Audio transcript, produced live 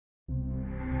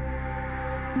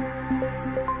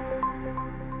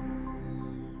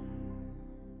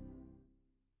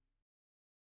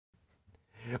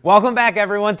Welcome back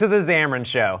everyone to the Xamarin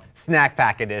Show, Snack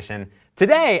Pack Edition.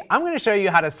 Today, I'm going to show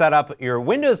you how to set up your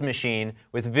Windows machine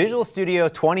with Visual Studio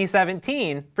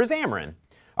 2017 for Xamarin.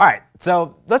 All right,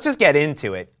 so let's just get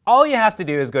into it. All you have to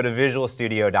do is go to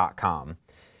visualstudio.com.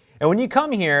 And when you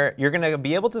come here, you're going to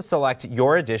be able to select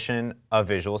your edition of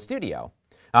Visual Studio.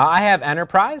 I have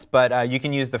Enterprise, but you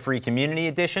can use the free Community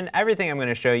Edition. Everything I'm going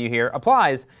to show you here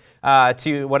applies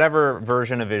to whatever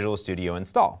version of Visual Studio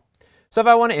install. So if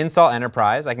I want to install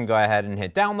Enterprise, I can go ahead and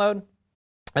hit download.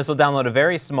 This will download a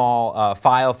very small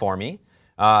file for me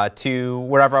to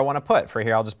wherever I want to put. For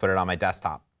here, I'll just put it on my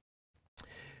desktop.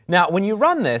 Now, when you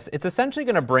run this, it's essentially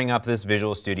going to bring up this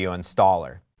Visual Studio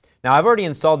installer. Now, I've already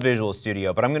installed Visual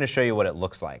Studio, but I'm going to show you what it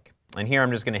looks like. And here,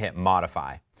 I'm just going to hit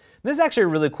Modify. This is actually a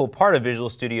really cool part of Visual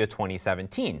Studio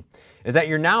 2017, is that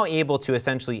you're now able to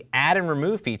essentially add and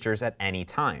remove features at any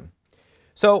time.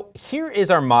 So here is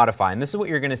our Modify, and this is what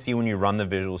you're going to see when you run the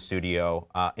Visual Studio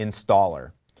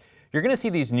installer. You're going to see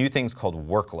these new things called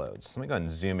workloads. Let me go ahead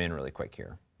and zoom in really quick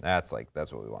here. That's what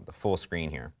we want, the full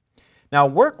screen here. Now,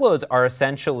 workloads are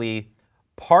essentially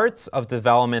parts of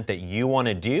development that you want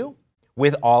to do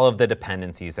with all of the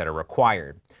dependencies that are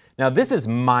required. Now, this is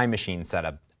my machine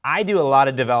setup. I do a lot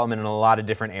of development in a lot of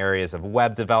different areas of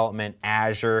web development,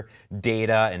 Azure,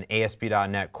 data, and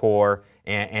ASP.NET Core,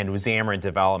 and Xamarin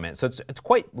development. So it's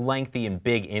quite lengthy and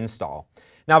big install.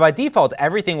 Now, by default,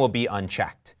 everything will be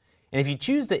unchecked. And if you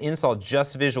choose to install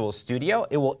just Visual Studio,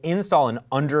 it will install in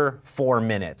under 4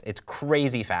 minutes. It's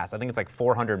crazy fast. I think it's like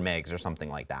 400 megs or something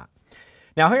like that.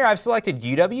 Now here I've selected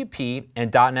UWP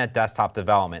and .NET Desktop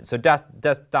Development. So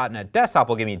 .NET Desktop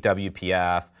will give me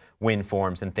WPF,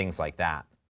 WinForms, and things like that.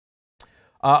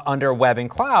 Under Web and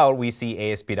Cloud, we see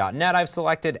ASP.NET I've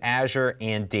selected, Azure,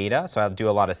 and Data. So I'll do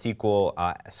a lot of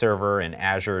SQL Server and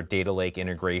Azure Data Lake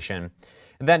integration.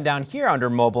 And then down here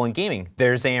under Mobile and Gaming,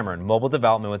 there's Xamarin, Mobile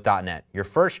Development with .NET. Your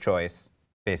first choice,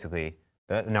 basically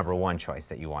the #1 choice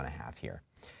that you want to have here.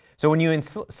 So when you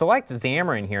select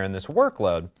Xamarin here in this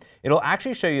workload, it'll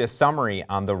actually show you a summary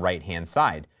on the right-hand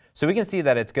side. So we can see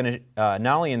that it's going to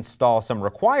not only install some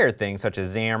required things such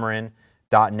as Xamarin,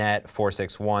 .NET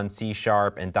 4.6.1, C#,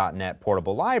 and .NET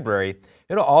Portable Library.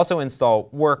 It'll also install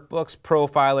workbooks,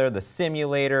 Profiler, the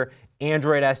simulator,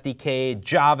 Android SDK,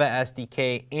 Java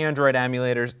SDK, Android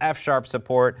emulators, F#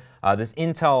 support, this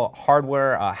Intel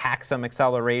hardware, Haxum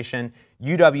acceleration,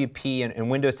 UWP, and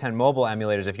Windows 10 mobile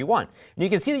emulators if you want. And you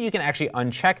can see that you can actually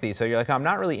uncheck these. So you're like, I'm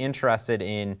not really interested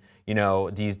in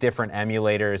these different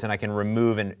emulators, and I can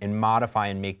remove and modify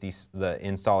and make the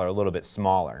installer a little bit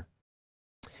smaller.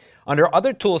 Under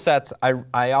other tool sets,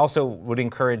 I also would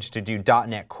encourage to do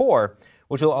 .NET Core,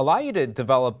 which will allow you to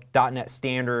develop .NET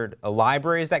standard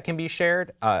libraries that can be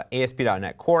shared,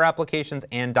 ASP.NET Core applications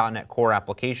and .NET Core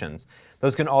applications.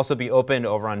 Those can also be opened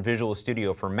over on Visual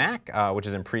Studio for Mac, which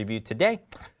is in preview today.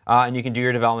 And you can do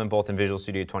your development both in Visual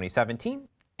Studio 2017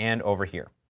 and over here.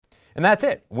 And that's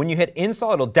it. When you hit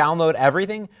install, it'll download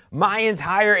everything. My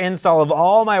entire install of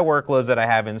all my workloads that I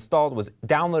have installed was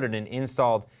downloaded and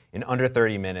installed in under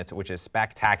 30 minutes, which is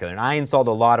spectacular. And I installed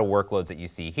a lot of workloads that you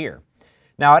see here.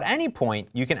 Now, at any point,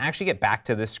 you can actually get back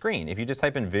to this screen. If you just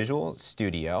type in Visual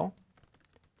Studio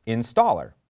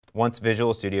Installer, once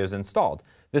Visual Studio is installed,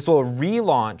 this will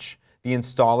relaunch the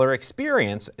installer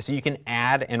experience so you can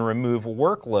add and remove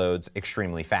workloads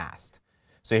extremely fast.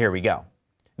 So here we go.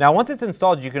 Now, once it's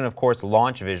installed, you can, of course,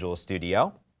 launch Visual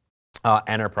Studio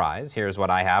Enterprise. Here's what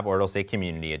I have, or it'll say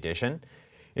Community Edition.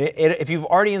 If you've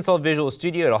already installed Visual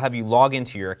Studio, it'll have you log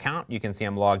into your account. You can see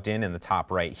I'm logged in the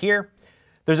top right here.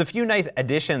 There's a few nice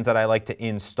additions that I like to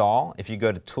install. If you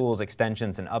go to Tools,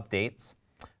 Extensions, and Updates,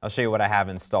 I'll show you what I have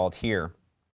installed here.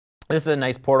 This is a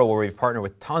nice portal where we've partnered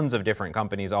with tons of different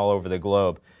companies all over the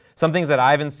globe. Some things that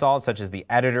I've installed, such as the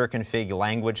Editor Config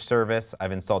Language Service.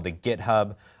 I've installed the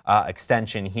GitHub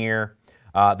extension here.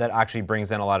 That actually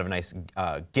brings in a lot of nice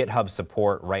GitHub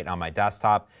support right on my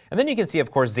desktop. And then you can see,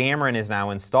 of course, Xamarin is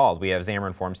now installed. We have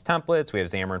xamarin.forms templates, we have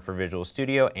Xamarin for Visual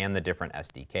Studio, and the different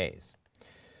SDKs.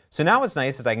 So now what's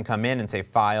nice is I can come in and say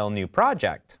File, New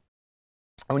Project.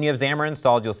 And when you have Xamarin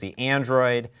installed, you'll see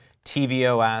Android,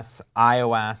 tvOS,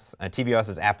 iOS, tvOS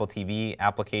is Apple TV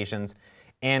applications,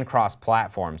 and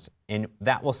cross-platforms. And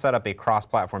that will set up a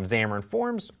cross-platform Xamarin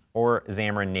Forms or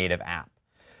Xamarin native app.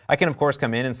 I can, of course,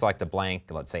 come in and select a blank,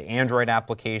 let's say, Android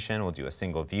application. We'll do a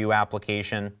single view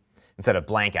application instead of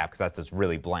blank app, because that's just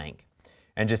really blank.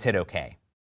 And just hit OK.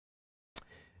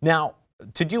 Now,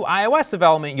 to do iOS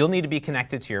development, you'll need to be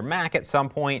connected to your Mac at some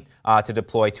point to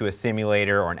deploy to a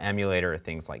simulator or an emulator or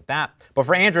things like that. But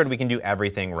for Android, we can do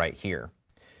everything right here.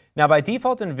 Now, by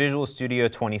default in Visual Studio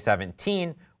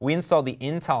 2017, we install the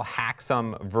Intel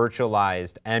Haxum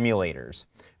virtualized emulators.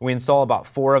 We install about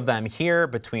 4 of them here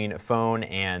between phone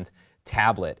and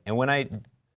tablet. And when I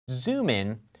zoom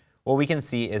in, what we can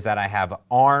see is that I have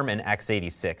ARM and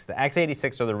x86. The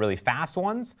x86 are the really fast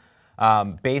ones,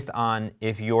 based on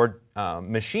if your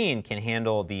machine can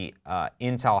handle the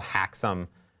Intel Haxum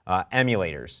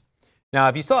emulators. Now,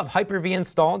 if you still have Hyper-V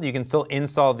installed, you can still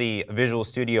install the Visual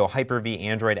Studio Hyper-V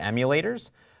Android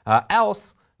emulators.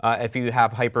 Else, if you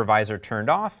have Hypervisor turned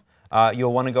off,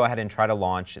 you'll want to go ahead and try to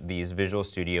launch these Visual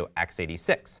Studio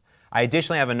x86. I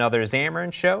additionally have another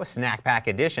Xamarin show, Snack Pack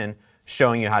Edition,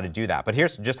 showing you how to do that. But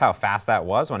here's just how fast that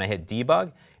was when I hit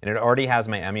debug, and it already has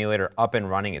my emulator up and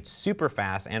running. It's super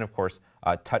fast and, of course,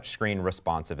 touchscreen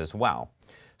responsive as well.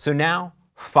 So now,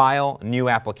 File, New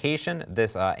Application.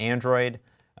 This Android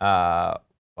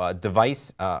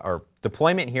device or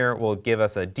deployment here will give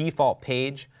us a default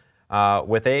page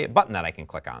with a button that I can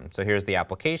click on. So here's the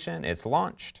application. It's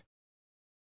launched.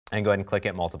 And go ahead and click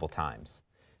it multiple times.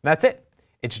 And that's it.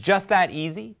 It's just that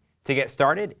easy to get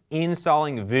started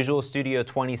installing Visual Studio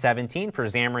 2017 for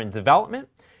Xamarin development.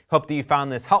 Hope that you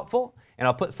found this helpful, and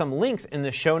I'll put some links in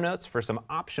the show notes for some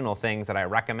optional things that I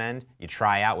recommend you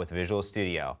try out with Visual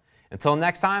Studio. Until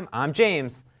next time, I'm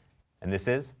James, and this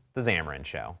is The Xamarin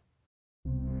Show.